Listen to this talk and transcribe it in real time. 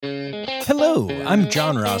Hello, I'm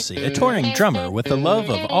John Rossi, a touring drummer with a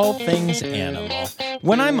love of all things animal.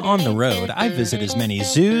 When I'm on the road, I visit as many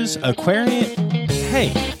zoos, aquariums...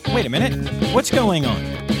 Hey, wait a minute. What's going on?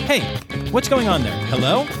 Hey, what's going on there?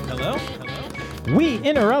 Hello? Hello? Hello? We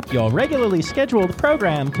interrupt your regularly scheduled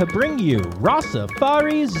program to bring you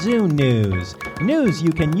Rossifari Zoo News. News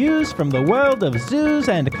you can use from the world of zoos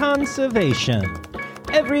and conservation.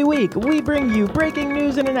 Every week, we bring you breaking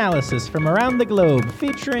news and analysis from around the globe,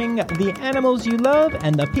 featuring the animals you love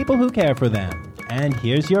and the people who care for them. And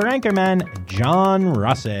here's your anchorman, John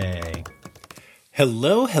Rossi.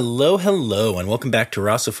 Hello, and welcome back to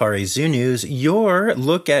Rossifari Zoo News, your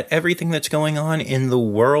look at everything that's going on in the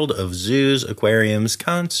world of zoos, aquariums,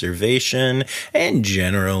 conservation, and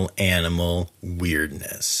general animal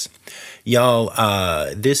weirdness. Y'all,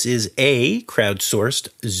 this is a crowdsourced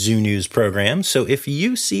Zoo News program, so if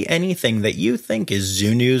you see anything that you think is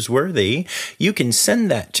Zoo News worthy, you can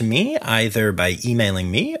send that to me either by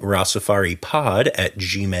emailing me,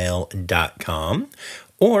 rossifaripod@gmail.com,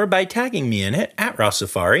 or by tagging me in it at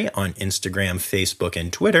Rossifari on Instagram, Facebook,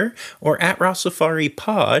 and Twitter, or at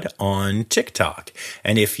RossifariPod on TikTok.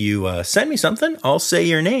 And if you send me something, I'll say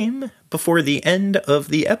your name before the end of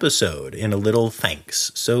the episode in a little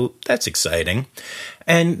thanks. So that's exciting.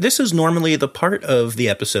 And this is normally the part of the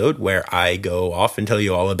episode where I go off and tell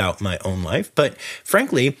you all about my own life. But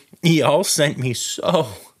frankly, y'all sent me so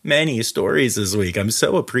many stories this week. I'm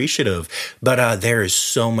so appreciative, but there is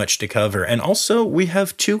so much to cover. And also, we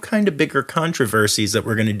have two kind of bigger controversies that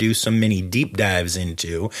we're going to do some mini deep dives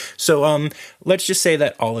into. So let's just say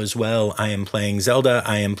that all is well. I am playing Zelda,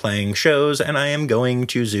 I am playing shows, and I am going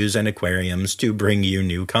to zoos and aquariums to bring you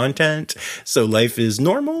new content. So life is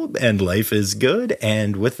normal and life is good.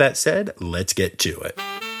 And with that said, let's get to it.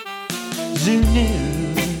 Zoo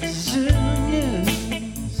News, Zoo News.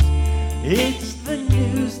 It's the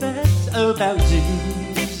news that's about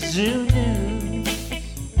zoos, Zoo News.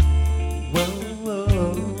 Whoa,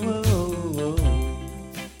 whoa, whoa, whoa.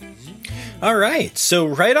 All right, so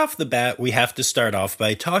right off the bat, we have to start off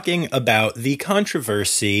by talking about the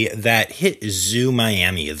controversy that hit Zoo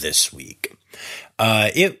Miami this week.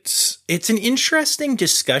 It's an interesting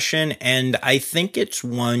discussion, and I think it's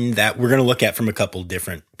one that we're going to look at from a couple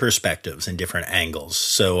different perspectives and different angles.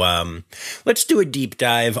 So let's do a deep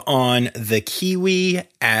dive on the kiwi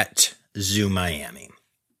at Zoo Miami.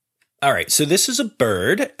 All right, so this is a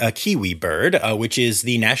bird, a kiwi bird, which is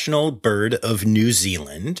the national bird of New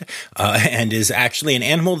Zealand, and is actually an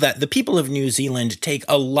animal that the people of New Zealand take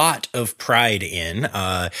a lot of pride in.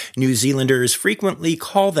 New Zealanders frequently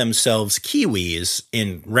call themselves Kiwis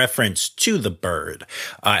in reference to the bird.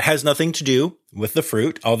 It has nothing to do with the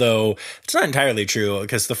fruit, although it's not entirely true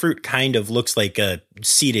because the fruit kind of looks like a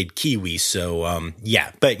seeded kiwi. So,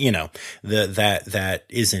 yeah, but you know, that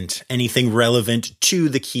isn't anything relevant to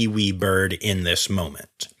the kiwi bird in this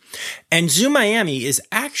moment. And Zoo Miami is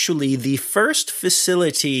actually the first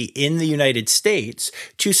facility in the United States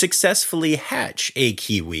to successfully hatch a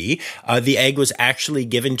kiwi. The egg was actually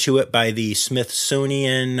given to it by the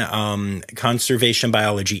Smithsonian Conservation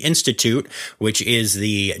Biology Institute, which is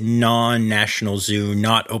the non-national zoo,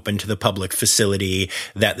 not open to the public facility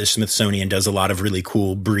that the Smithsonian does a lot of really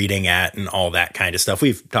cool breeding at and all that kind of stuff.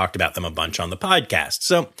 We've talked about them a bunch on the podcast.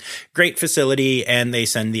 So great facility, and they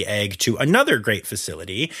send the egg to another great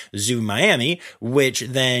facility, Zoo Miami, which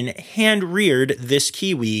then hand-reared this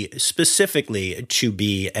kiwi specifically to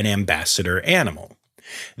be an ambassador animal.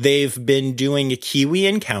 They've been doing kiwi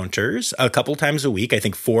encounters a couple times a week, I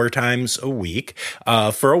think 4 times a week,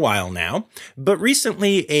 for a while now. But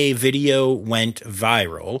recently a video went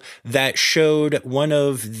viral that showed one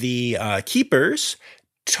of the keepers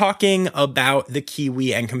talking about the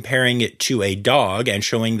kiwi and comparing it to a dog and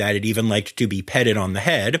showing that it even liked to be petted on the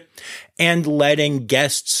head and letting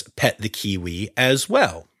guests pet the kiwi as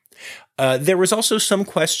well. There was also some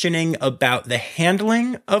questioning about the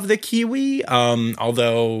handling of the kiwi,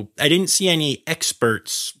 although I didn't see any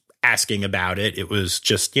experts asking about it. It was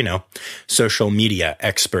just, social media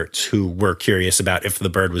experts who were curious about if the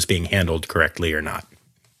bird was being handled correctly or not.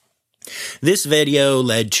 This video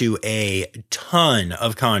led to a ton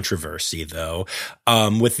of controversy, though,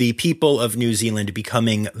 with the people of New Zealand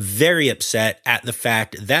becoming very upset at the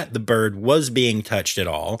fact that the bird was being touched at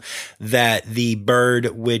all, that the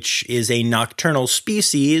bird, which is a nocturnal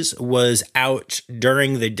species, was out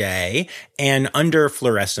during the day and under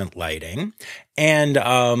fluorescent lighting. And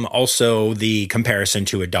also the comparison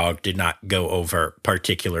to a dog did not go over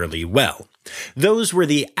particularly well. Those were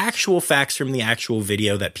the actual facts from the actual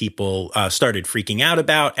video that people started freaking out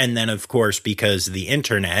about. And then, of course, because of the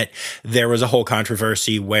internet, there was a whole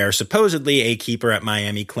controversy where supposedly a keeper at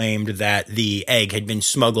Miami claimed that the egg had been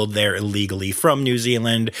smuggled there illegally from New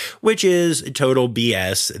Zealand, which is total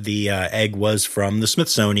BS. The egg was from the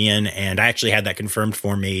Smithsonian, and I actually had that confirmed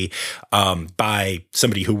for me by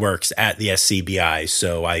somebody who works at the SCBI.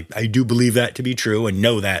 So I do believe that to be true and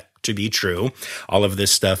know that to be true. All of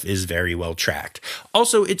this stuff is very well tracked.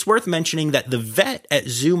 Also, it's worth mentioning that the vet at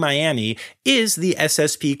Zoo Miami is the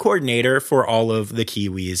SSP coordinator for all of the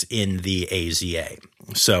Kiwis in the AZA.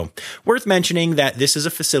 So worth mentioning that this is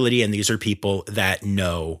a facility and these are people that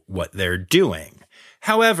know what they're doing.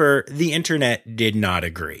 However, the internet did not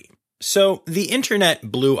agree. So the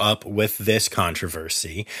internet blew up with this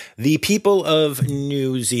controversy. The people of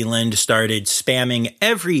New Zealand started spamming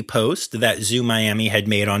every post that Zoo Miami had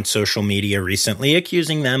made on social media recently,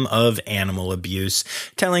 accusing them of animal abuse,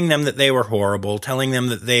 telling them that they were horrible, telling them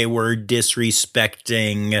that they were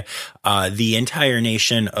disrespecting the entire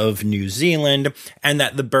nation of New Zealand, and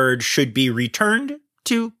that the bird should be returned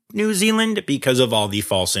to New Zealand because of all the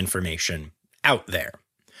false information out there.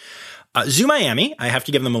 Zoo Miami, I have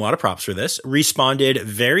to give them a lot of props for this, responded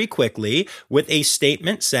very quickly with a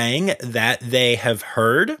statement saying that they have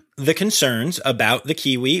heard the concerns about the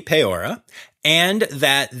Kiwi Peora and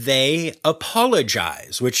that they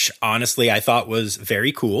apologize, which honestly I thought was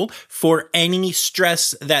very cool, for any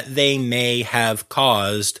stress that they may have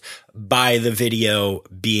caused by the video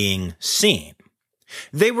being seen.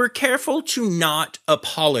 They were careful to not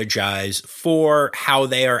apologize for how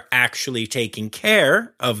they are actually taking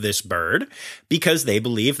care of this bird because they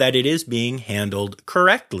believe that it is being handled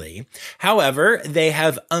correctly. However, they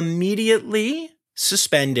have immediately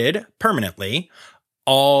suspended permanently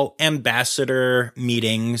all ambassador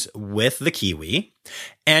meetings with the Kiwi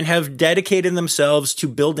and have dedicated themselves to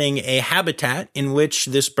building a habitat in which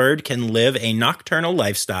this bird can live a nocturnal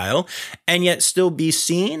lifestyle and yet still be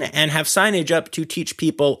seen and have signage up to teach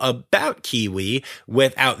people about Kiwi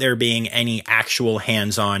without there being any actual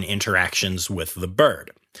hands-on interactions with the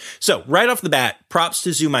bird. So right off the bat, props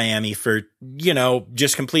to Zoo Miami for,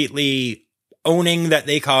 just completely owning that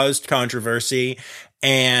they caused controversy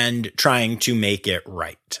and trying to make it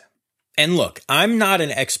right. And look, I'm not an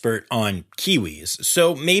expert on Kiwis,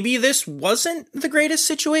 so maybe this wasn't the greatest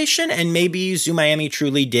situation, and maybe Zoo Miami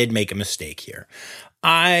truly did make a mistake here.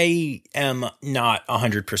 I am not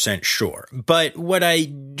 100% sure, but what I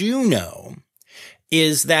do know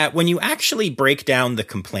is that when you actually break down the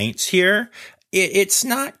complaints here, it's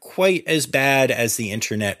not quite as bad as the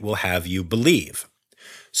internet will have you believe.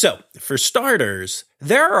 So, for starters,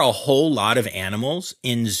 there are a whole lot of animals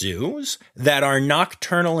in zoos that are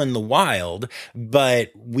nocturnal in the wild,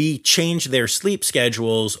 but we change their sleep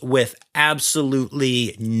schedules with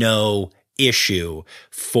absolutely no issue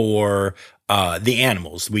for the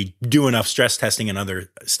animals. We do enough stress testing and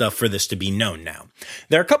other stuff for this to be known now.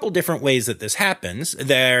 There are a couple different ways that this happens.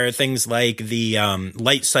 There are things like the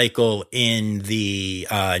light cycle in the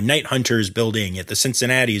Night Hunters building at the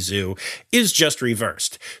Cincinnati Zoo is just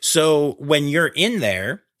reversed. So when you're in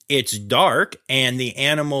there, it's dark and the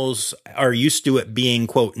animals are used to it being,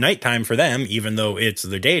 quote, nighttime for them, even though it's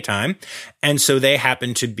the daytime. And so they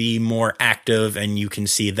happen to be more active and you can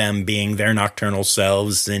see them being their nocturnal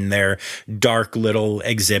selves in their dark little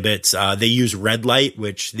exhibits. They use red light,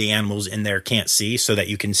 which the animals in there can't see, so that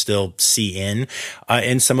you can still see in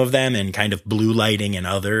some of them, and kind of blue lighting in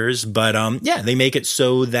others. But they make it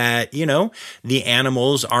so that, the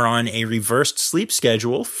animals are on a reversed sleep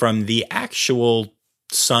schedule from the actual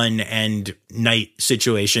sun and night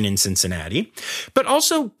situation in Cincinnati. But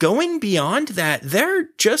also going beyond that, they're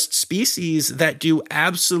just species that do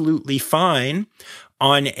absolutely fine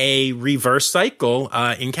on a reverse cycle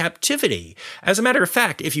in captivity. As a matter of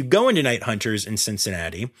fact, if you go into Night Hunters in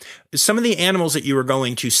Cincinnati, some of the animals that you are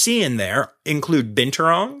going to see in there include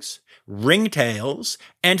binturongs, ringtails,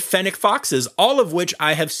 and fennec foxes, all of which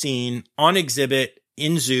I have seen on exhibit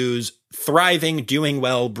in zoos, thriving, doing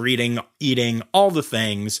well, breeding, eating, all the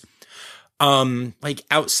things, like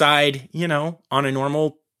outside, on a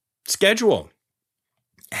normal schedule.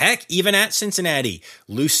 Heck, even at Cincinnati,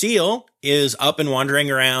 Lucille is up and wandering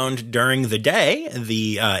around during the day,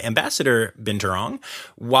 the ambassador binturong,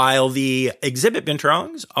 while the exhibit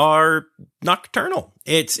binturongs are nocturnal.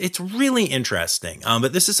 It's really interesting,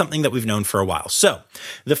 but this is something that we've known for a while. So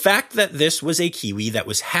the fact that this was a Kiwi that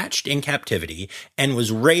was hatched in captivity and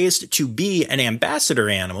was raised to be an ambassador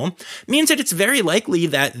animal means that it's very likely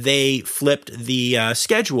that they flipped the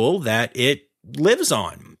schedule that it lives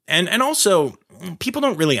on. And also, people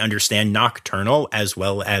don't really understand nocturnal as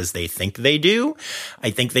well as they think they do.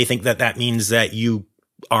 I think they think that that means that you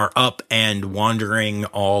are up and wandering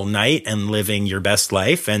all night and living your best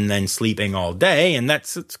life and then sleeping all day. And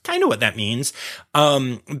that's kind of what that means.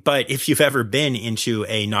 But if you've ever been into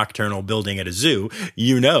a nocturnal building at a zoo,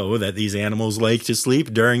 you know that these animals like to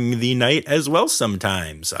sleep during the night as well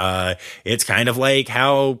sometimes. It's kind of like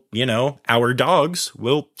how, our dogs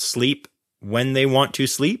will sleep when they want to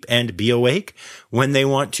sleep and be awake when they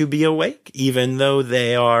want to be awake. Even though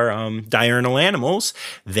they are diurnal animals,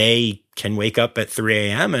 they can wake up at 3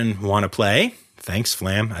 a.m. and want to play. Thanks,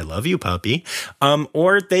 Flam. I love you, puppy.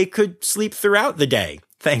 Or they could sleep throughout the day.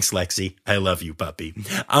 Thanks, Lexi. I love you, puppy.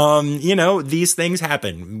 These things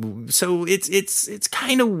happen. So it's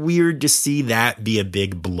kind of weird to see that be a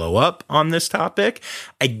big blow up on this topic.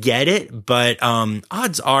 I get it, but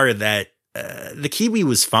odds are that the kiwi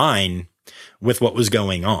was fine with what was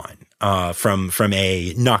going on from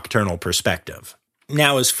a nocturnal perspective.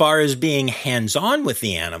 Now, as far as being hands-on with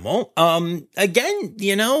the animal, again,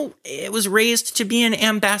 it was raised to be an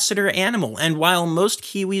ambassador animal. And while most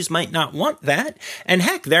Kiwis might not want that, and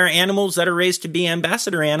heck, there are animals that are raised to be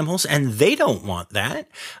ambassador animals and they don't want that,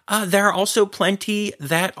 there are also plenty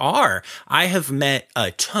that are. I have met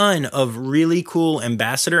a ton of really cool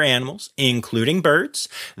ambassador animals, including birds,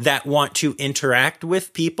 that want to interact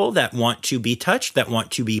with people, that want to be touched, that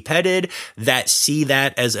want to be petted, that see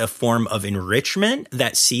that as a form of enrichment,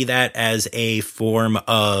 that see that as a form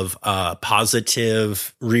of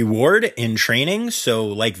positive reward in training. So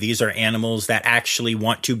like these are animals that actually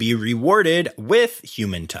want to be rewarded with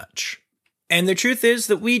human touch. And the truth is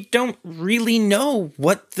that we don't really know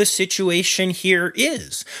what the situation here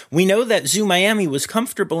is. We know that Zoo Miami was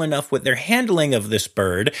comfortable enough with their handling of this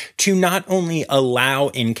bird to not only allow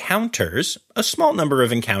encounters, a small number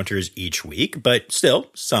of encounters each week, but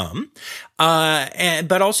still some,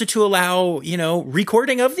 but also to allow,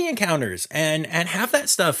 recording of the encounters and have that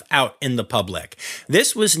stuff out in the public.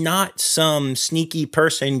 This was not some sneaky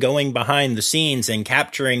person going behind the scenes and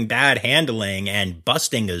capturing bad handling and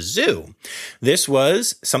busting a zoo. This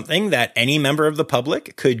was something that any member of the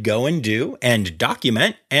public could go and do and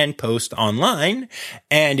document and post online,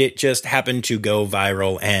 and it just happened to go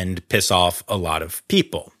viral and piss off a lot of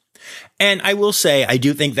people. And I will say, I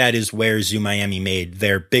do think that is where Zoo Miami made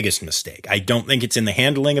their biggest mistake. I don't think it's in the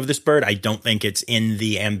handling of this bird. I don't think it's in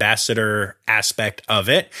the ambassador aspect of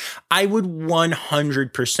it. I would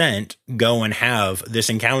 100% go and have this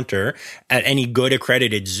encounter at any good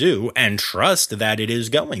accredited zoo and trust that it is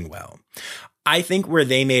going well. I think where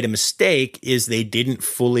they made a mistake is they didn't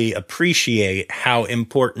fully appreciate how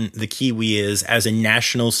important the kiwi is as a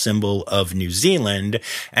national symbol of New Zealand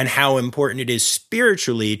and how important it is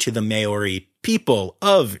spiritually to the Maori people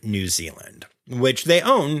of New Zealand, which they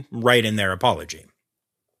own right in their apology.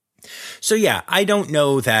 So yeah, I don't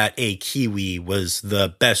know that a kiwi was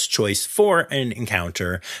the best choice for an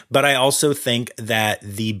encounter, but I also think that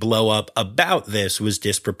the blow up about this was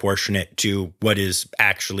disproportionate to what is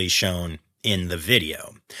actually shown in the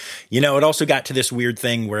video. It also got to this weird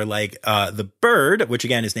thing where the bird, which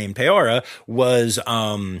again is named Peora, was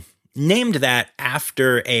named that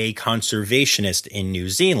after a conservationist in New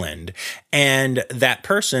Zealand. And that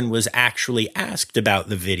person was actually asked about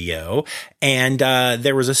the video. And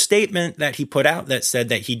there was a statement that he put out that said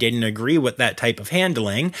that he didn't agree with that type of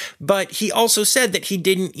handling. But he also said that he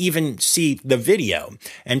didn't even see the video.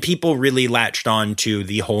 And people really latched on to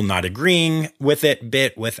the whole not agreeing with it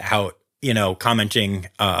bit without commenting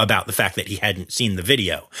about the fact that he hadn't seen the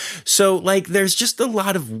video. So, there's just a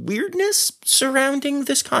lot of weirdness surrounding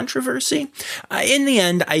this controversy. In the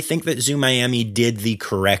end, I think that Zoo Miami did the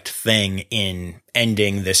correct thing in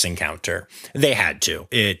ending this encounter. They had to.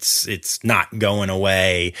 It's not going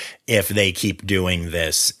away if they keep doing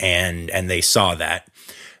this, and they saw that.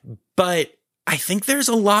 But I think there's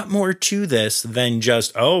a lot more to this than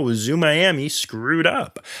just, Zoo Miami screwed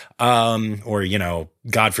up. Or,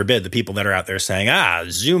 God forbid, the people that are out there saying,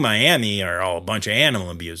 Zoo Miami are all a bunch of animal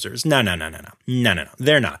abusers. No.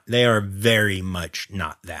 They're not. They are very much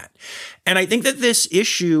not that. And I think that this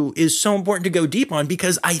issue is so important to go deep on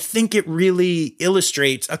because I think it really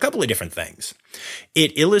illustrates a couple of different things.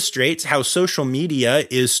 It illustrates how social media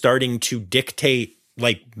is starting to dictate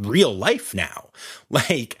real life now.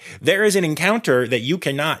 There is an encounter that you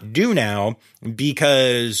cannot do now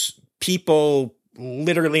because people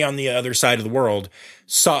literally on the other side of the world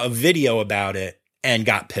saw a video about it and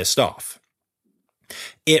got pissed off.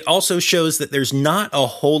 It also shows that there's not a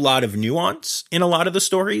whole lot of nuance in a lot of the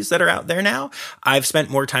stories that are out there now. I've spent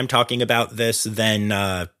more time talking about this than,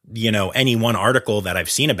 any one article that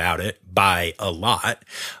I've seen about it by a lot.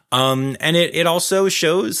 And it also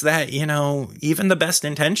shows that, even the best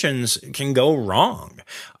intentions can go wrong.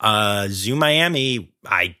 Zoo Miami,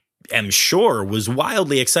 I am sure, was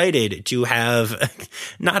wildly excited to have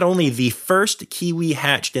not only the first kiwi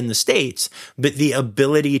hatched in the States, but the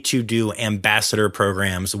ability to do ambassador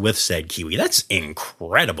programs with said kiwi. That's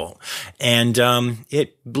incredible. And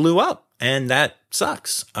it blew up, and that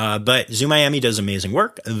sucks. But Zoo Miami does amazing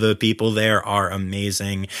work. The people there are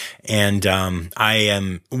amazing. And I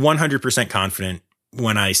am 100% confident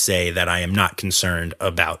when I say that I am not concerned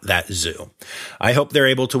about that zoo. I hope they're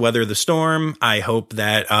able to weather the storm. I hope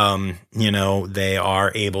that, they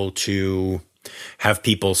are able to have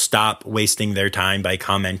people stop wasting their time by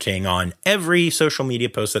commenting on every social media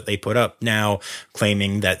post that they put up now,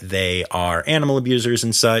 claiming that they are animal abusers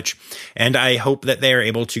and such. And I hope that they are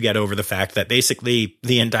able to get over the fact that basically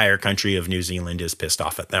the entire country of New Zealand is pissed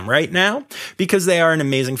off at them right now, because they are an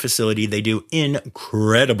amazing facility. They do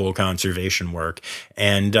incredible conservation work.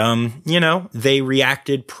 And, they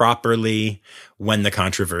reacted properly when the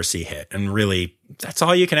controversy hit. And really, that's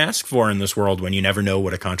all you can ask for in this world when you never know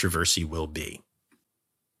what a controversy will be.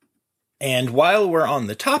 And while we're on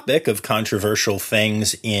the topic of controversial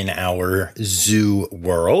things in our zoo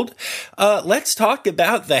world, let's talk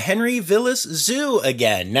about the Henry Vilas Zoo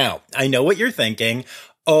again. Now, I know what you're thinking.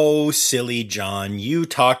 Oh, silly John, you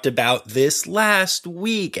talked about this last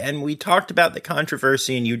week, and we talked about the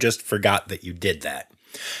controversy, and you just forgot that you did that.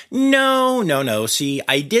 No. See,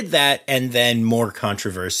 I did that, and then more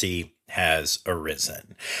controversy has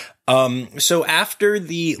arisen. So after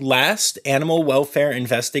the last animal welfare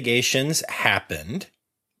investigations happened,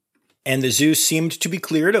 and the zoo seemed to be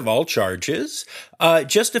cleared of all charges,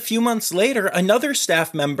 just a few months later, another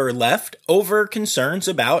staff member left over concerns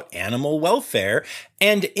about animal welfare,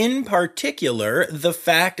 and in particular, the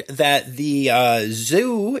fact that the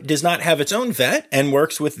zoo does not have its own vet and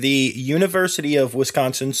works with the University of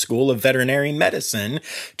Wisconsin School of Veterinary Medicine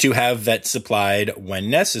to have vets supplied when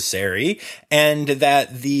necessary, and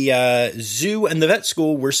that the zoo and the vet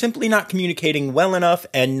school were simply not communicating well enough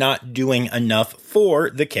and not doing enough for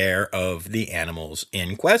the care of the animals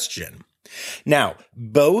in question. Now,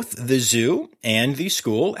 both the zoo and the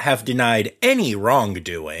school have denied any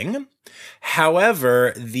wrongdoing.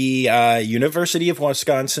 However, the University of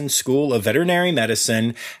Wisconsin School of Veterinary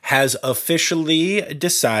Medicine has officially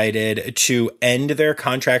decided to end their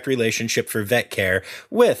contract relationship for vet care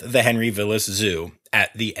with the Henry Vilas Zoo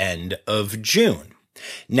at the end of June.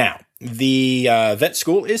 Now, the vet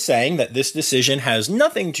school is saying that this decision has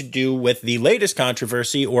nothing to do with the latest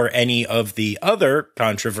controversy or any of the other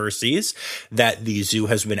controversies that the zoo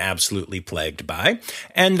has been absolutely plagued by,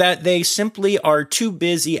 and that they simply are too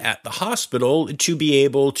busy at the hospital to be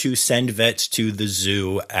able to send vets to the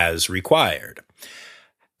zoo as required.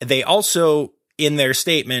 They also, in their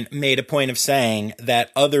statement, made a point of saying that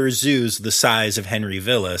other zoos the size of Henry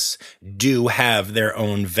Vilas do have their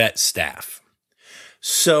own vet staff.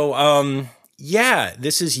 So,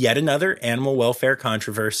 this is yet another animal welfare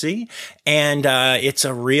controversy, and it's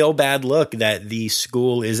a real bad look that the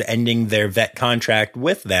school is ending their vet contract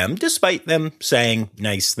with them, despite them saying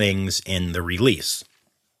nice things in the release.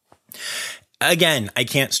 Again, I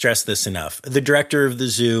can't stress this enough. The director of the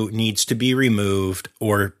zoo needs to be removed,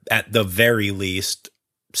 or at the very least,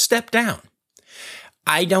 step down.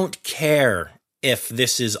 I don't care if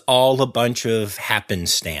this is all a bunch of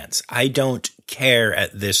happenstance. I don't care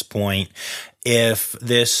at this point if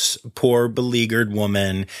this poor beleaguered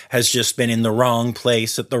woman has just been in the wrong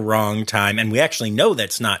place at the wrong time. And we actually know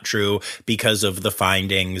that's not true because of the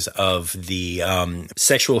findings of the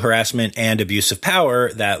sexual harassment and abuse of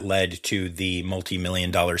power that led to the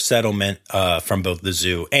multi-million-dollar settlement from both the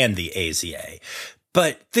zoo and the AZA.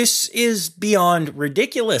 But this is beyond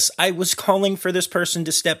ridiculous. I was calling for this person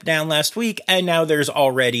to step down last week, and now there's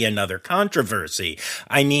already another controversy.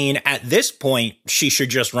 I mean, at this point, she should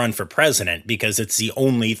just run for president because it's the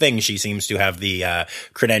only thing she seems to have the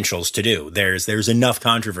credentials to do. There's enough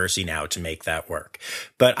controversy now to make that work.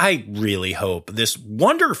 But I really hope this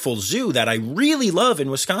wonderful zoo that I really love in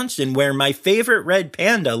Wisconsin, where my favorite red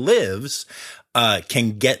panda lives,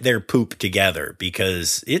 can get their poop together,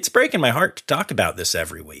 because it's breaking my heart to talk about this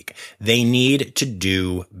every week. They need to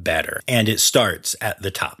do better, and it starts at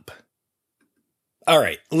the top. All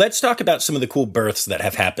right, let's talk about some of the cool births that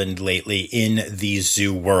have happened lately in the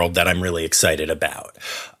zoo world that I'm really excited about.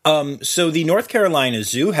 So the North Carolina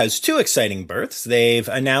Zoo has two exciting births. They've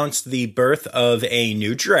announced the birth of a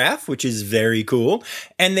new giraffe, which is very cool.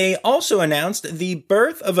 And they also announced the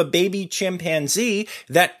birth of a baby chimpanzee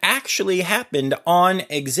that actually happened on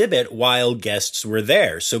exhibit while guests were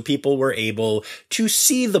there. So people were able to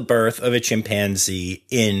see the birth of a chimpanzee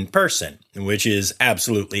in person, which is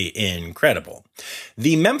absolutely incredible.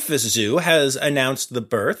 The Memphis Zoo has announced the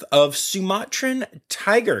birth of Sumatran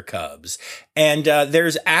tiger cubs. And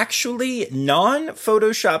there's actually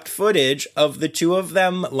non-photoshopped footage of the two of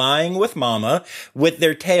them lying with mama with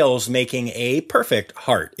their tails making a perfect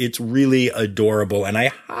heart. It's really adorable, and I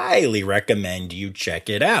highly recommend you check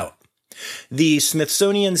it out. The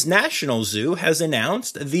Smithsonian's National Zoo has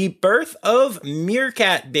announced the birth of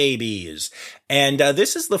meerkat babies. And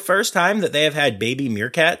this is the first time that they have had baby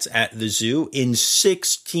meerkats at the zoo in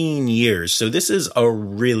 16 years. So this is a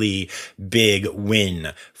really big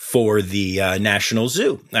win for the National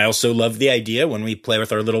Zoo. I also love the idea when we play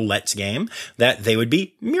with our little Let's game that they would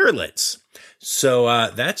be murrelets. So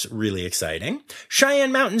that's really exciting.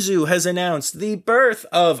 Cheyenne Mountain Zoo has announced the birth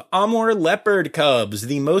of Amur leopard cubs,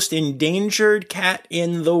 the most endangered cat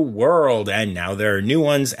in the world. And now there are new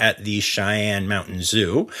ones at the Cheyenne Mountain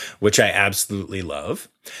Zoo, which I absolutely love.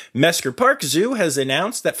 Mesker Park Zoo has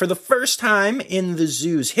announced that for the first time in the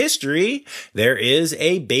zoo's history, there is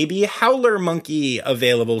a baby howler monkey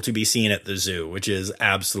available to be seen at the zoo, which is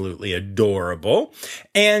absolutely adorable.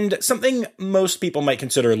 And something most people might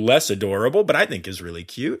consider less adorable, but I think is really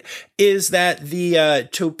cute, is that the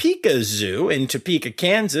Topeka Zoo in Topeka,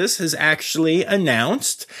 Kansas, has actually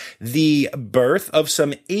announced the birth of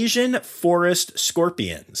some Asian forest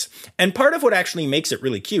scorpions. And part of what actually makes it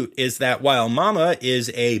really cute is that while mama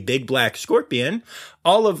is a big black scorpion,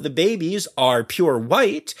 all of the babies are pure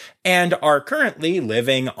white and are currently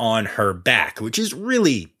living on her back, which is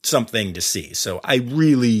really something to see. So I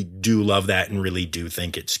really do love that and really do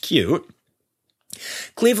think it's cute.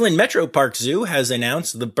 Cleveland Metro Park Zoo has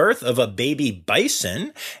announced the birth of a baby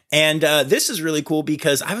bison. And this is really cool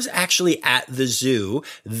because I was actually at the zoo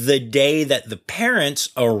the day that the parents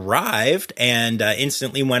arrived and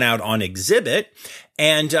instantly went out on exhibit.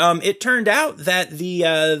 And it turned out that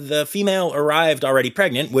the female arrived already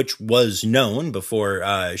pregnant, which was known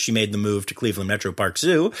before she made the move to Cleveland Metro Park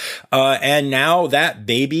Zoo. And now that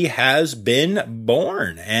baby has been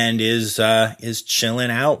born and is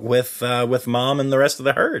chilling out with mom and the rest of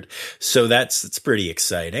the herd. So that's pretty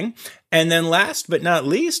exciting. And then last but not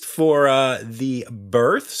least for the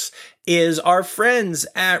births is our friends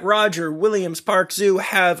at Roger Williams Park Zoo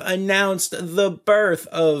have announced the birth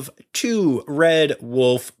of 2 red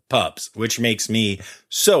wolf pups, which makes me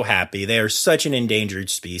so happy. They are such an endangered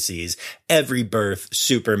species. Every birth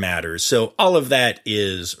super matters. So all of that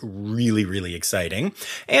is really, really exciting.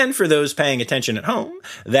 And for those paying attention at home,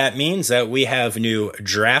 that means that we have new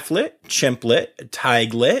girafflet, chimplet,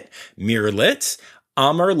 tiglet, murrelets,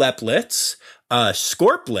 amurleplets,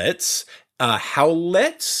 scorplets,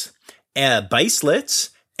 howlets, bicelets,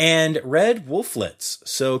 and red wolflets.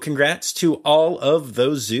 So congrats to all of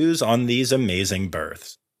those zoos on these amazing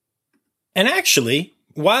births. And actually,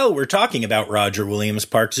 while we're talking about Roger Williams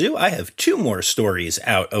Park Zoo, I have 2 more stories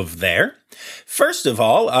out of there. First of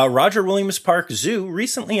all, Roger Williams Park Zoo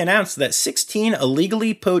recently announced that 16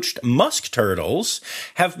 illegally poached musk turtles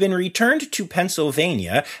have been returned to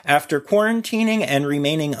Pennsylvania after quarantining and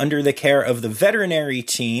remaining under the care of the veterinary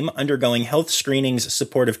team undergoing health screenings,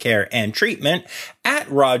 supportive care, and treatment at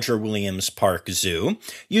Roger Williams Park Zoo,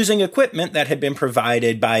 using equipment that had been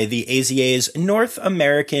provided by the AZA's North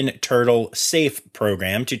American Turtle Safe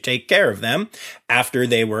program to take care of them after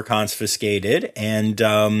they were confiscated. And,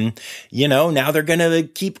 now they're going to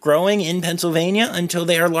keep growing in Pennsylvania until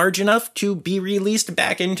they are large enough to be released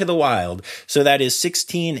back into the wild. So that is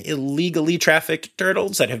 16 illegally trafficked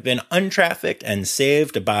turtles that have been untrafficked and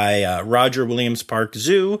saved by Roger Williams Park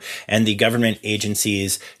Zoo and the government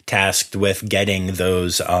agencies tasked with getting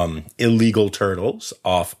those illegal turtles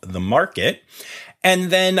off the market.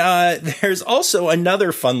 And then there's also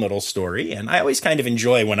another fun little story, and I always kind of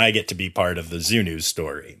enjoy when I get to be part of the Zoo News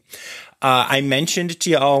story. I mentioned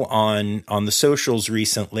to y'all on the socials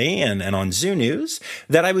recently and on Zoo News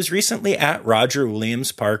that I was recently at Roger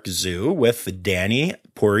Williams Park Zoo with Danny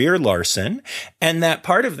Poirier Larson, and that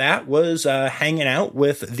part of that was hanging out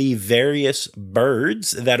with the various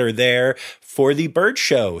birds that are there for the bird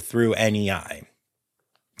show through NEI.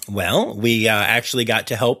 Well, we actually got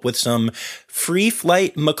to help with some free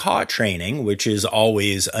flight macaw training, which is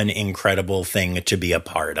always an incredible thing to be a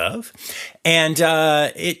part of. And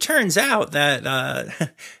it turns out that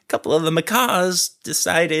a couple of the macaws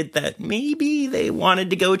decided that maybe they wanted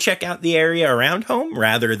to go check out the area around home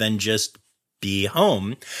rather than just be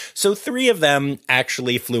home. So 3 of them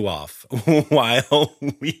actually flew off while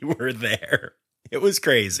we were there. It was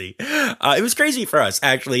crazy. It was crazy for us,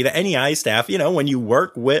 actually, the NEI staff. You know, when you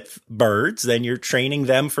work with birds, then you're training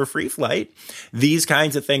them for free flight. These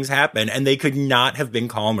kinds of things happen, and they could not have been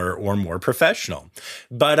calmer or more professional.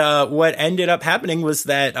 But what ended up happening was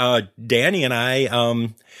that Danny and I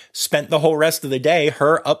spent the whole rest of the day,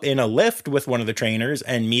 her up in a lift with one of the trainers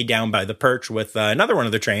and me down by the perch with another one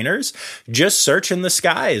of the trainers, just searching the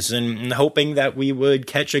skies and hoping that we would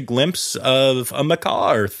catch a glimpse of a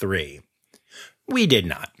macaw or 3. We did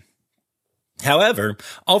not. However,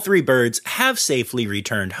 all 3 birds have safely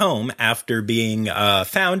returned home after being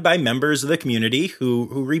found by members of the community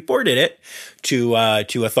who reported it to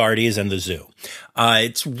authorities and the zoo.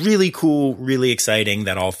 It's really cool, really exciting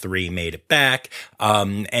that all 3 made it back.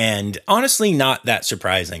 And honestly, not that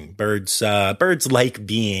surprising. Birds like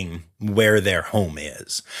being where their home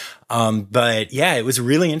is. But yeah, it was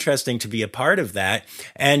really interesting to be a part of that.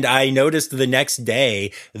 And I noticed the next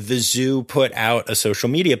day, the zoo put out a social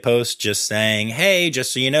media post just saying, hey,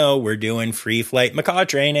 just so you know, we're doing free flight macaw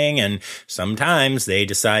training. And sometimes they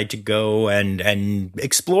decide to go and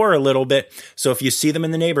explore a little bit. So if you see them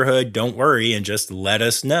in the neighborhood, don't worry and just let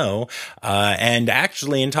us know. And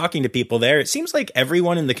actually, in talking to people there, it seems like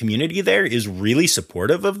everyone in the community there is really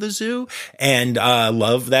supportive of the zoo and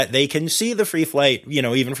love that they can see the free flight, you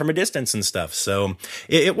know, even from a distance and stuff. So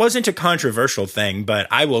it wasn't a controversial thing, but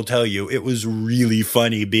I will tell you, it was really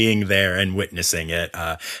funny being there and witnessing it.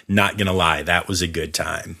 Not gonna lie, that was a good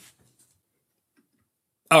time.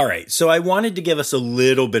 All right, so I wanted to give us a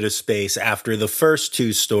little bit of space after the first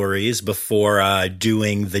 2 stories before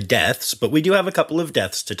doing the deaths, but we do have a couple of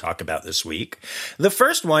deaths to talk about this week. The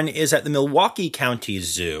first one is at the Milwaukee County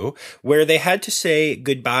Zoo, where they had to say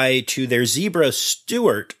goodbye to their zebra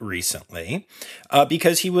Stuart recently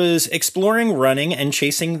because he was exploring, running, and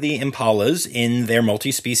chasing the impalas in their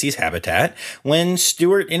multi-species habitat when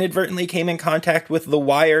Stuart inadvertently came in contact with the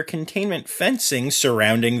wire containment fencing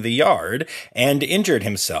surrounding the yard and injured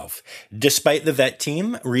himself. Despite the vet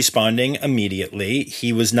team responding immediately,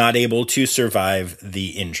 he was not able to survive the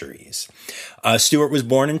injuries. Stewart was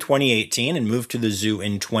born in 2018 and moved to the zoo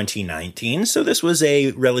in 2019, so this was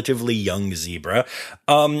a relatively young zebra.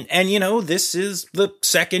 And, you know, this is the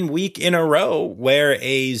second week in a row where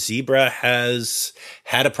a zebra has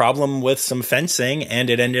had a problem with some fencing,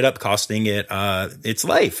 and it ended up costing it its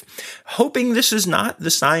life. Hoping this is not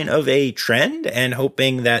the sign of a trend, and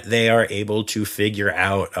hoping that they are able to figure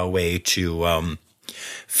out a way to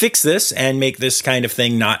fix this and make this kind of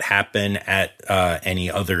thing not happen at any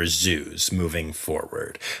other zoos moving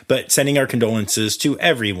forward. But sending our condolences to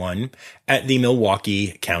everyone at the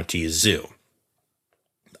Milwaukee County Zoo.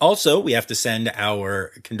 Also, we have to send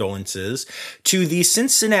our condolences to the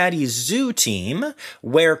Cincinnati Zoo team,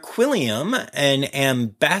 where Quilliam, an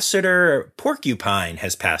ambassador porcupine,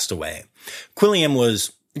 has passed away. Quilliam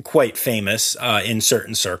was quite famous in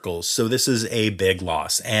certain circles, so this is a big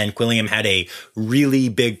loss. And Quilliam had a really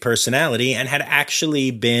big personality and had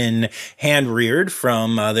actually been hand-reared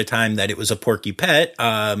from the time that it was a porky pet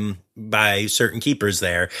by certain keepers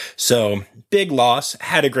there. So big loss,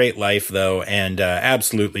 had a great life though, and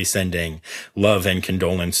absolutely sending love and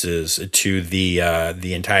condolences to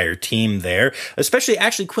the entire team there. Especially,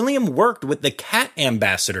 actually, Quilliam worked with the cat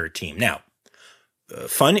ambassador team. Now,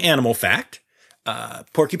 fun animal fact.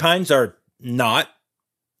 Porcupines are not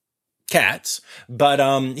cats, but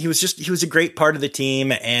he was a great part of the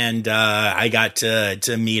team, and I got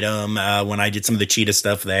to meet him when I did some of the cheetah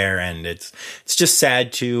stuff there, and it's just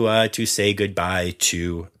sad to say goodbye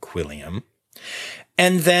to Quilliam.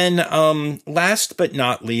 And then last but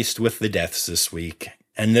not least, with the deaths this week,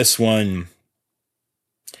 and this one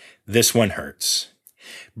hurts.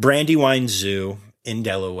 Brandywine Zoo in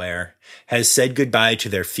Delaware has said goodbye to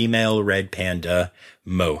their female red panda,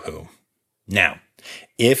 Mohu. Now,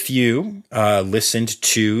 if you listened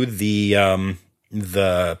to the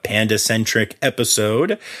panda-centric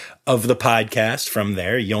episode of the podcast from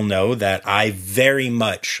there, you'll know that I very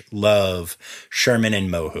much love Sherman and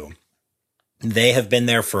Mohu. They have been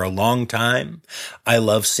there for a long time. I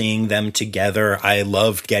love seeing them together. I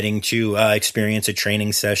loved getting to experience a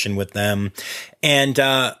training session with them. And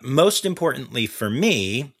most importantly for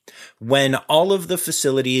me, when all of the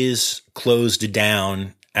facilities closed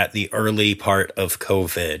down at the early part of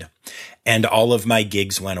COVID, and all of my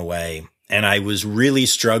gigs went away. And I was really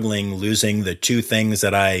struggling losing the two things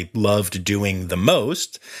that I loved doing the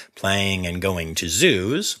most, playing and going to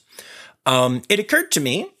zoos. It occurred to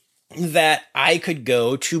me that I could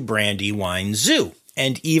go to Brandywine Zoo.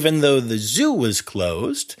 And even though the zoo was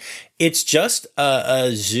closed, it's just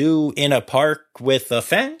a zoo in a park with a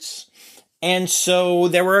fence. And so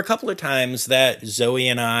there were a couple of times that Zoe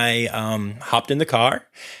and I hopped in the car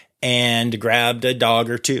and grabbed a dog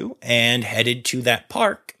or two and headed to that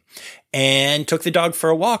park and took the dog for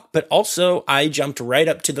a walk. But also I jumped right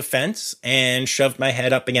up to the fence and shoved my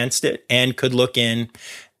head up against it and could look in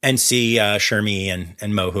and see Shermie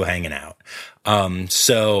and Mohu hanging out.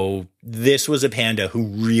 So this was a panda who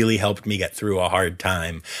really helped me get through a hard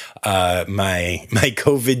time, my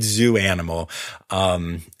COVID zoo animal.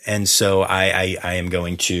 And so I'm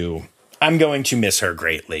going to miss her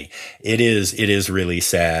greatly. It is really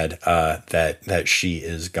sad, that she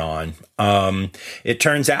is gone. It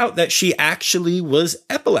turns out that she actually was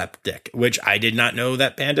epileptic, which I did not know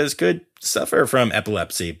that pandas could suffer from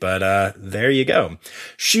epilepsy, but there you go.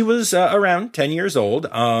 She was around 10 years old,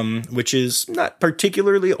 which is not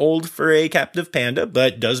particularly old for a captive panda,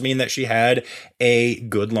 but does mean that she had a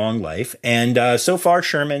good long life. And so far,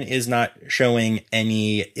 Sherman is not showing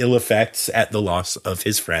any ill effects at the loss of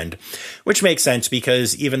his friend, which makes sense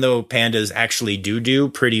because even though pandas actually do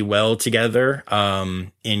pretty well together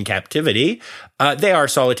in captivity, they are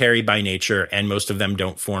solitary by nature, and most of them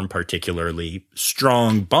don't form particularly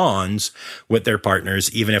strong bonds with their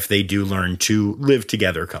partners, even if they do learn to live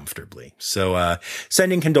together comfortably. So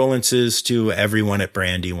sending condolences to everyone at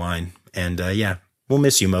Brandywine. And yeah, we'll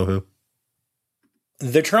miss you, Mohu.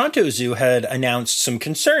 The Toronto Zoo had announced some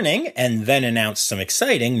concerning and then announced some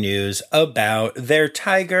exciting news about their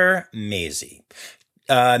tiger, Maisie.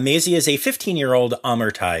 Maisie is a 15-year-old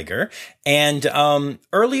Amur tiger, and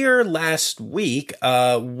earlier last week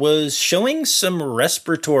was showing some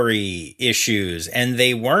respiratory issues, and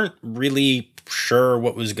they weren't really sure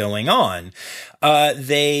what was going on.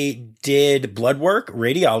 They did blood work,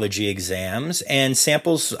 radiology exams, and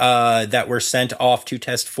samples that were sent off to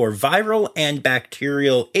test for viral and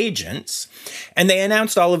bacterial agents. And they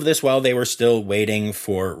announced all of this while they were still waiting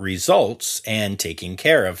for results and taking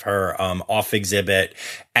care of her off exhibit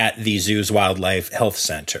at the zoo's Wildlife Health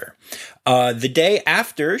Center. The day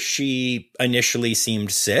after she initially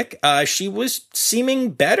seemed sick, she was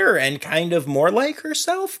seeming better and kind of more like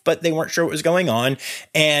herself, but they weren't sure what was going on.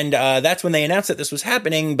 And that's when they announced that this was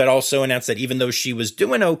happening, but also announced that even though she was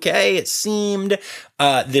doing okay, it seemed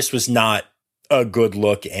this was not a good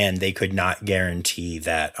look, and they could not guarantee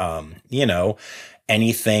that,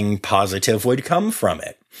 anything positive would come from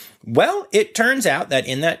it. Well, it turns out that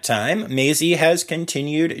in that time, Maisie has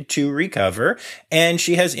continued to recover, and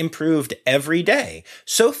she has improved every day.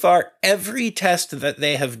 So far, every test that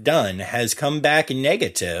they have done has come back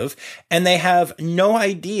negative, and they have no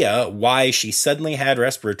idea why she suddenly had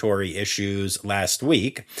respiratory issues last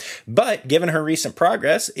week. But given her recent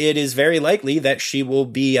progress, it is very likely that she will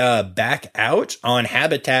be back out on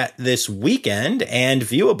habitat this weekend and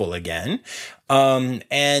viewable again.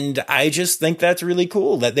 And I just think that's really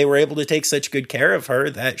cool that they were able to take such good care of her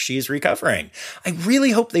that she's recovering. I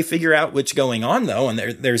really hope they figure out what's going on though, and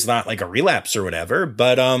there's not like a relapse or whatever,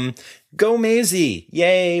 but, go Maisie.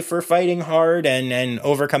 Yay for fighting hard and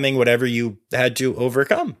overcoming whatever you had to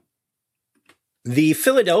overcome. The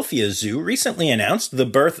Philadelphia Zoo recently announced the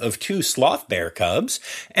birth of 2 sloth bear cubs,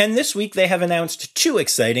 and this week they have announced 2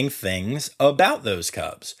 exciting things about those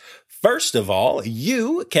cubs. First of all,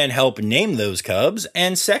 you can help name those cubs,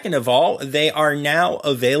 and second of all, they are now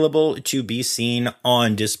available to be seen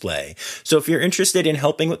on display. So if you're interested in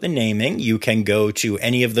helping with the naming, you can go to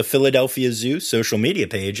any of the Philadelphia Zoo social media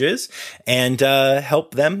pages and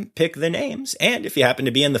help them pick the names. And if you happen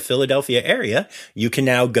to be in the Philadelphia area, you can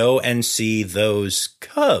now go and see those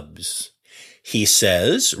cubs. He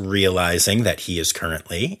says, realizing that he is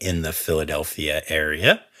currently in the Philadelphia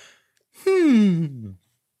area.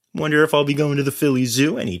 Wonder if I'll be going to the Philly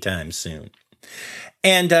Zoo anytime soon.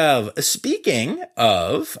 And speaking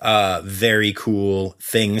of very cool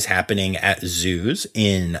things happening at zoos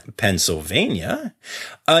in Pennsylvania,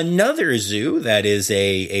 another zoo that is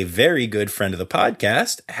a very good friend of the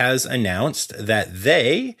podcast has announced that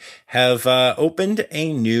they have opened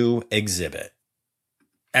a new exhibit.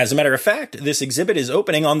 As a matter of fact, this exhibit is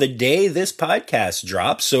opening on the day this podcast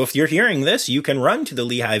drops. So if you're hearing this, you can run to the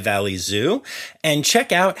Lehigh Valley Zoo and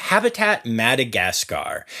check out Habitat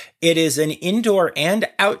Madagascar. It is an indoor and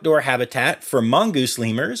outdoor habitat for mongoose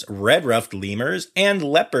lemurs, red-ruffed lemurs, and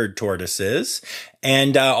leopard tortoises,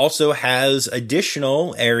 and also has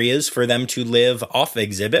additional areas for them to live off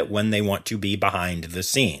exhibit when they want to be behind the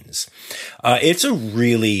scenes. It's a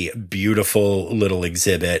really beautiful little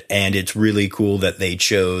exhibit, and it's really cool that they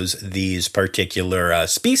chose these particular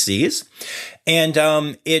species.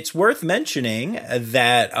 And it's worth mentioning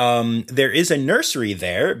that there is a nursery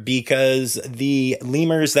there because the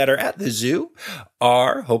lemurs that are at the zoo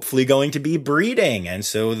are hopefully going to be breeding. And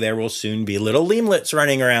so there will soon be little lemlets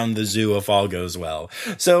running around the zoo if all goes well.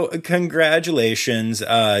 So congratulations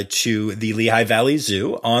to the Lehigh Valley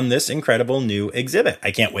Zoo on this incredible new exhibit.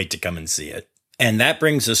 I can't wait to come and see it. And that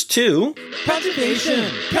brings us to Conservation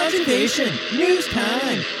news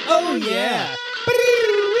time. Oh yeah.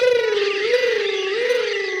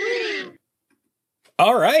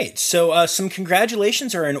 All right, so some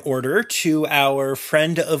congratulations are in order to our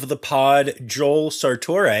friend of the pod, Joel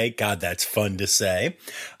Sartore. God, that's fun to say.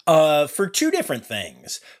 For two different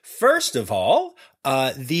things. First of all,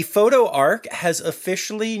 the photo arc has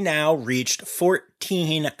officially now reached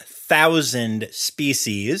 14,000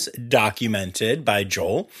 species documented by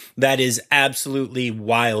Joel. That is absolutely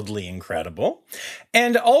wildly incredible.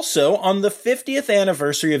 And also, on the 50th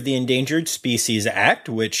anniversary of the Endangered Species Act,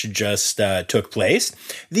 which just took place,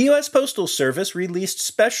 the U.S. Postal Service released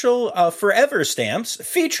special forever stamps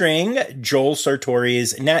featuring Joel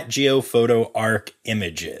Sartore's Nat Geo photo arc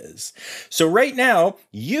images. So right now,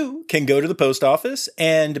 you can go to the post office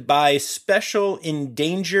and buy special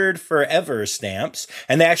endangered forever stamps,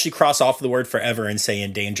 and they actually cross off the word forever and say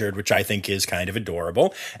endangered, which I think is kind of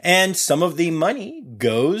adorable. And some of the money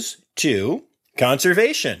goes to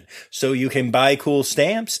conservation. So you can buy cool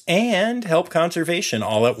stamps and help conservation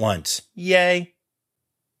all at once. Yay.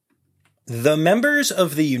 The members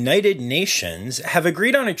of the United Nations have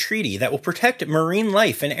agreed on a treaty that will protect marine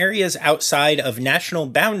life in areas outside of national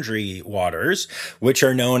boundary waters, which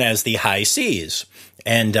are known as the high seas.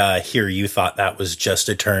 And here you thought that was just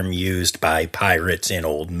a term used by pirates in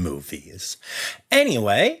old movies.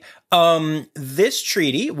 Anyway, this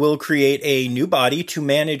treaty will create a new body to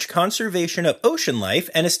manage conservation of ocean life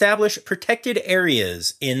and establish protected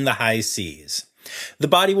areas in the high seas. The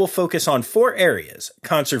body will focus on 4 areas: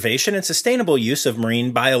 conservation and sustainable use of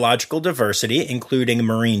marine biological diversity, including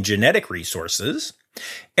marine genetic resources;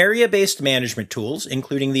 area-based management tools,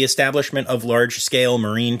 including the establishment of large-scale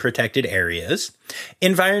marine protected areas;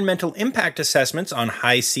 environmental impact assessments on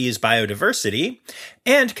high seas biodiversity;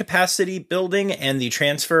 and capacity building and the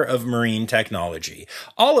transfer of marine technology.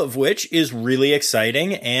 All of which is really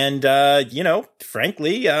exciting and,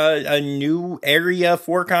 frankly, a new area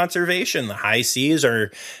for conservation. The high seas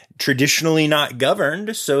are traditionally not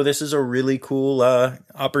governed, so this is a really cool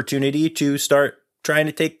opportunity to start trying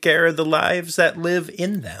to take care of the lives that live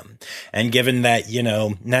in them. And given that,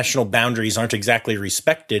 national boundaries aren't exactly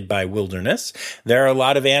respected by wilderness, there are a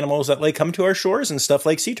lot of animals that come to our shores and stuff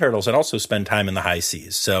like sea turtles and also spend time in the high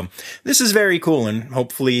seas. So this is very cool, and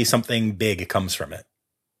hopefully something big comes from it.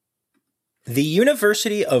 The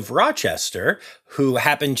University of Rochester, who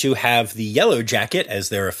happen to have the Yellow Jacket as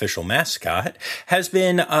their official mascot, has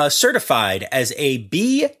been certified as a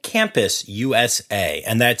Bee Campus USA,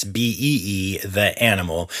 and that's BEE, the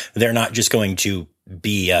animal. They're not just going to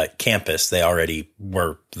be a campus. They already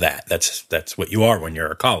were that. That's what you are when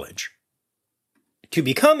you're a college. To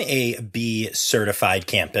become a Bee certified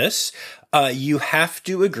campus, you have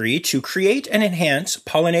to agree to create and enhance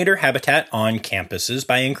pollinator habitat on campuses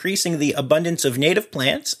by increasing the abundance of native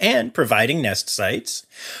plants and providing nest sites,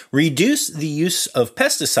 reduce the use of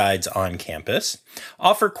pesticides on campus,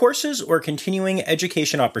 offer courses or continuing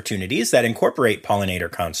education opportunities that incorporate pollinator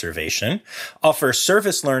conservation, offer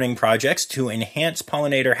service learning projects to enhance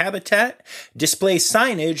pollinator habitat, display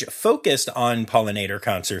signage focused on pollinator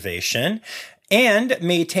conservation, and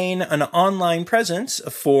maintain an online presence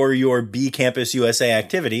for your Bee Campus USA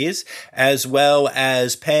activities, as well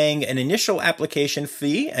as paying an initial application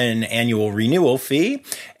fee, an annual renewal fee,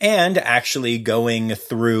 and actually going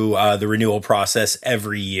through the renewal process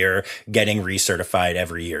every year, getting recertified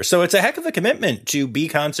every year. So it's a heck of a commitment to bee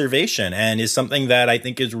conservation and is something that I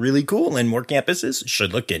think is really cool and more campuses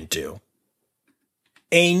should look into.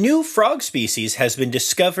 A new frog species has been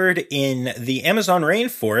discovered in the Amazon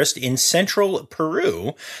rainforest in central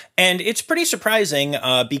Peru, and it's pretty surprising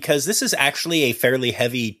because this is actually a fairly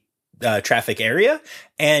heavy traffic area.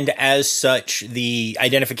 And as such, the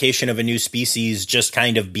identification of a new species just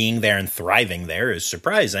kind of being there and thriving there is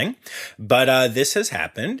surprising. But this has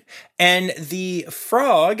happened. And the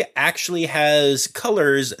frog actually has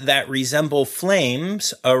colors that resemble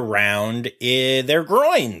flames around their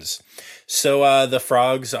groins. So the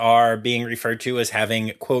frogs are being referred to as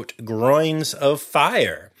having, quote, groins of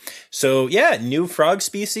fire. So yeah, new frog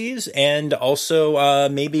species and also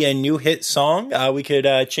maybe a new hit song. We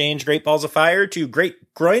could change Great Balls of Fire to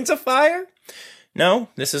Great Groins of Fire. No,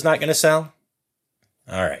 this is not going to sell.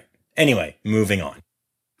 All right. Anyway, moving on.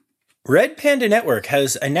 Red Panda Network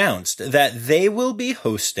has announced that they will be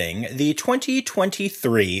hosting the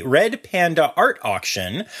 2023 Red Panda Art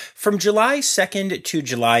Auction from July 2nd to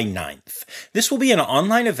July 9th. This will be an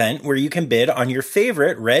online event where you can bid on your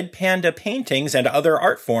favorite Red Panda paintings and other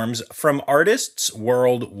art forms from artists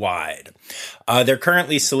worldwide. They're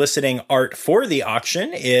currently soliciting art for the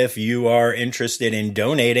auction if you are interested in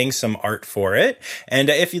donating some art for it. And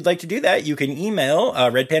if you'd like to do that, you can email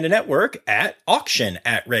Red Panda Network at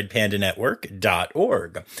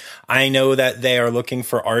auction@redpandanetwork.org. I know that they are looking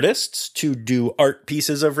for artists to do art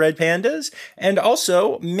pieces of red pandas and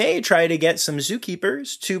also may try to get some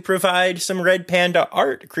zookeepers to provide some red panda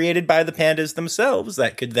art created by the pandas themselves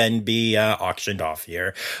that could then be auctioned off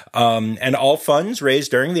here. And all funds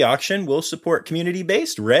raised during the auction will support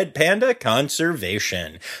community-based red panda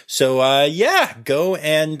conservation. So yeah, go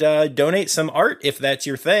and donate some art if that's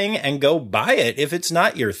your thing, and go buy it if it's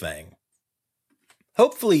not your thing.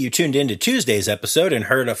 Hopefully you tuned into Tuesday's episode and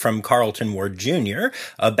heard from Carlton Ward Jr.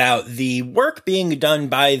 about the work being done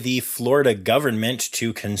by the Florida government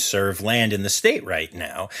to conserve land in the state right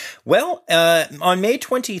now. Well, on May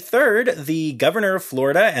 23rd, the governor of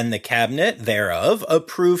Florida and the cabinet thereof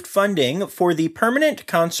approved funding for the permanent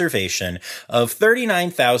conservation of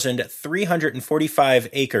 39,345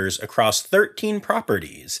 acres across 13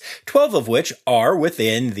 properties, 12 of which are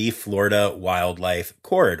within the Florida Wildlife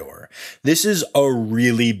Corridor. This is a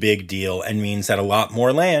really big deal and means that a lot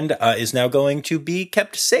more land is now going to be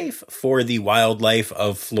kept safe for the wildlife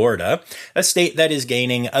of Florida, a state that is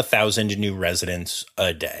gaining 1,000 new residents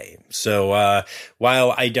a day. So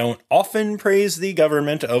while I don't often praise the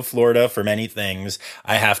government of Florida for many things,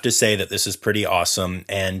 I have to say that this is pretty awesome,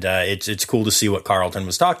 and it's cool to see what Carlton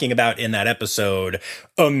was talking about in that episode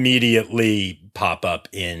immediately pop up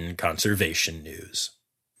in conservation news.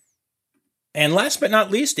 And last but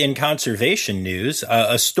not least, in conservation news,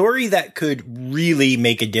 a story that could really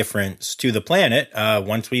make a difference to the planet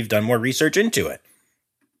once we've done more research into it.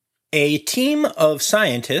 A team of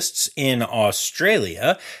scientists in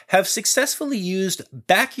Australia have successfully used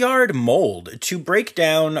backyard mold to break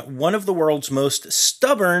down one of the world's most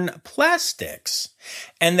stubborn plastics.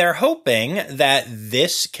 And they're hoping that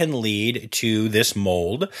this can lead to this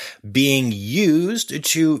mold being used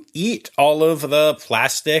to eat all of the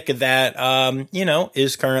plastic that,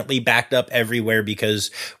 is currently backed up everywhere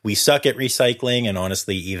because we suck at recycling, and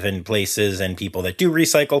honestly, even places and people that do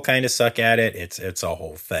recycle kind of suck at it. It's a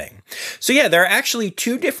whole thing. So yeah, there are actually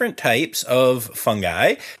two different types of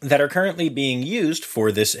fungi that are currently being used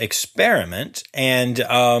for this experiment, and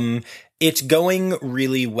it's going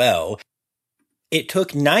really well. It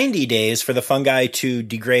took 90 days for the fungi to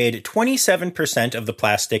degrade 27% of the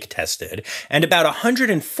plastic tested, and about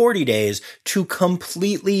 140 days to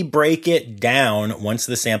completely break it down once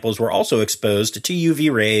the samples were also exposed to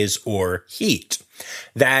UV rays or heat.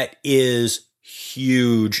 That is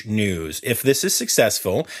huge news. If this is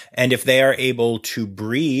successful, and if they are able to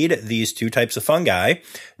breed these two types of fungi,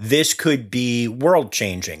 this could be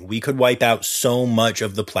world-changing. We could wipe out so much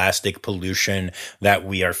of the plastic pollution that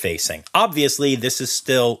we are facing. Obviously, this is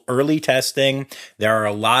still early testing. There are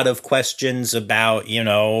a lot of questions about,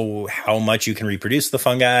 how much you can reproduce the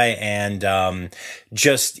fungi, and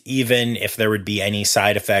just even if there would be any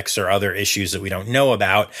side effects or other issues that we don't know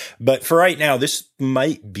about. But for right now, this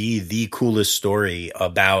might be the coolest story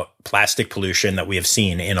about plastic pollution that we have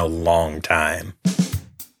seen in a long time.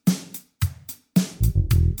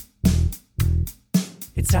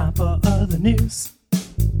 It's time for other news.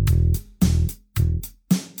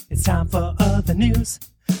 It's time for other news.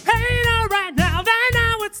 Hey, now, right now,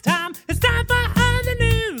 it's time. It's time for other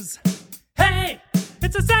news. Hey,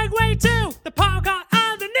 it's a segue to the part called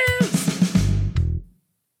other news.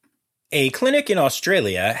 A clinic in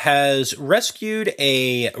Australia has rescued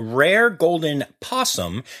a rare golden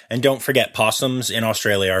possum, and don't forget, possums in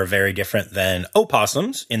Australia are very different than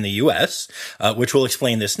opossums in the US, which will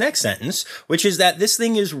explain this next sentence, which is that this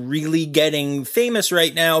thing is really getting famous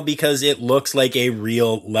right now because it looks like a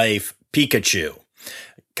real-life Pikachu.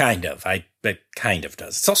 Kind of. It kind of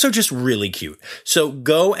does. It's also just really cute. So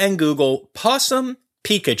go and Google Possum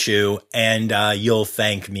Pikachu, and you'll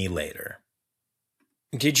thank me later.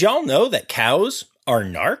 Did y'all know that cows are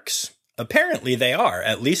narcs? Apparently they are,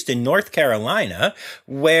 at least in North Carolina,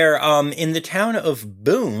 where in the town of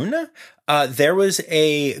Boone, there was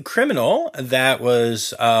a criminal that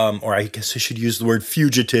was, or I guess I should use the word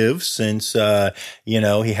fugitive since,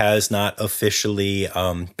 he has not officially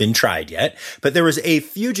been tried yet. But there was a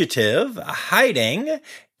fugitive hiding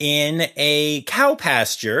in a cow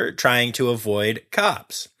pasture trying to avoid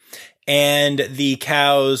cops. And the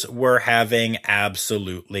cows were having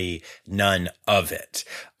absolutely none of it.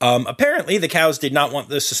 Apparently, the cows did not want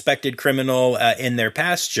the suspected criminal in their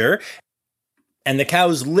pasture. And the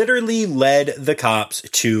cows literally led the cops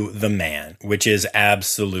to the man, which is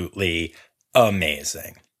absolutely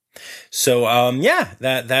amazing. So,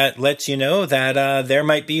 that lets you know that there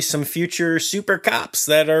might be some future super cops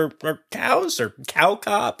that are cows or cow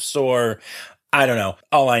cops, or I don't know.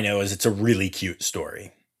 All I know is it's a really cute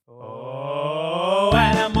story. Oh,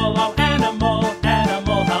 animal holidays.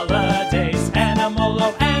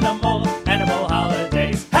 Animal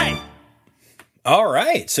holidays. Hey! All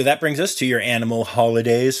right, so that brings us to your animal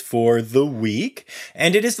holidays for the week.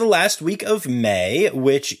 And it is the last week of May,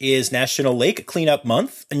 which is National Lake Cleanup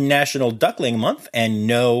Month, National Duckling Month, and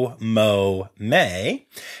No Mow May.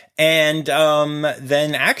 And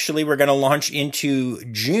then actually we're going to launch into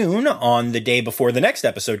June on the day before the next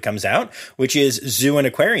episode comes out, which is Zoo and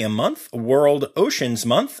Aquarium Month, World Oceans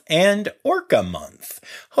Month, and Orca Month.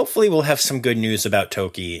 Hopefully we'll have some good news about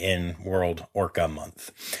Toki in World Orca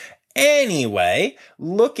Month. Anyway,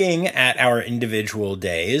 looking at our individual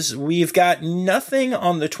days, we've got nothing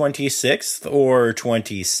on the 26th or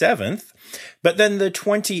 27th, but then the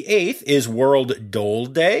 28th is World Dole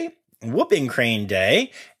Day, Whooping Crane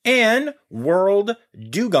Day, and World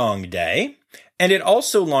Dugong Day. And it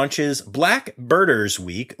also launches Black Birders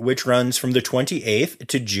Week, which runs from the 28th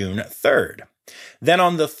to June 3rd. Then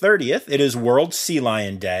on the 30th, it is World Sea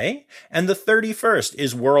Lion Day, and the 31st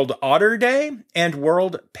is World Otter Day and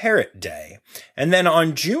World Parrot Day. And then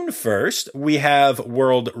on June 1st, we have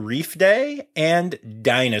World Reef Day and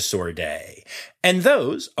Dinosaur Day. And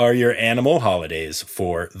those are your animal holidays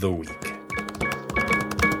for the week.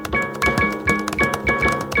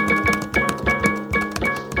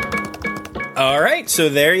 All right, so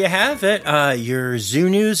there you have it. Your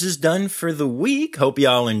zoo news is done for the week. Hope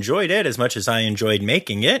y'all enjoyed it as much as I enjoyed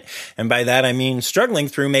making it. And by that, I mean struggling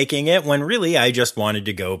through making it when really I just wanted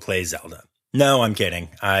to go play Zelda. No, I'm kidding.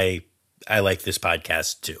 I like this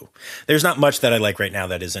podcast too. There's not much that I like right now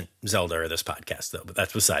that isn't Zelda or this podcast though, but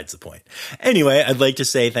that's besides the point. Anyway, I'd like to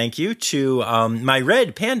say thank you to my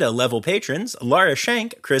Red Panda level patrons, Laura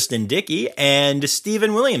Schenk, Kristen Dickey, and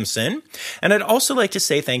Stephen Williamson. And I'd also like to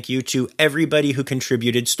say thank you to everybody who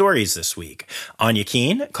contributed stories this week. Anya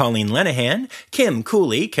Keene, Colleen Lenahan, Kim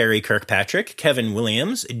Cooley, Carrie Kirkpatrick, Kevin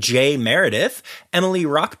Williams, Jay Meredith, Emily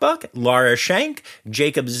Rockbuck, Laura Schenk,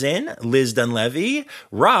 Jacob Zinn, Liz Dunlevy,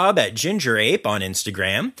 Rob at Ginger Ape on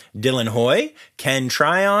Instagram, Dylan Hoy, Ken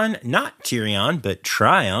Tryon, not Tyrion, but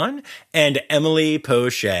Tryon, and Emily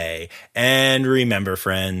Poche. And remember,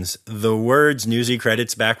 friends, the words Newsy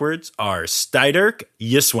credits backwards are Steiderk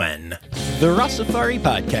Yiswen. The Rossifari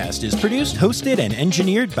podcast is produced, hosted, and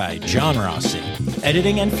engineered by John Rossi.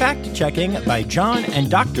 Editing and fact-checking by John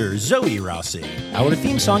and Dr. Zoe Rossi. Our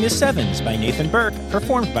theme song is Sevens by Nathan Burke,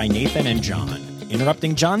 performed by Nathan and John.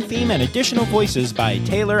 Interrupting John theme and additional voices by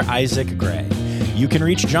Taylor Isaac Gray. You can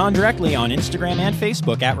reach John directly on Instagram and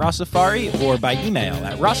Facebook at Rossifari or by email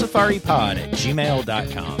at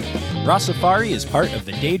rossifaripod@gmail.com. Rossifari is part of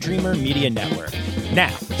the Daydreamer Media Network.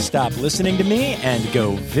 Now, stop listening to me and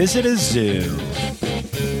go visit a zoo.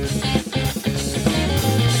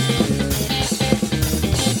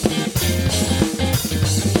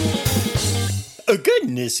 Oh,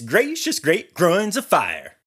 goodness gracious, great groins of fire.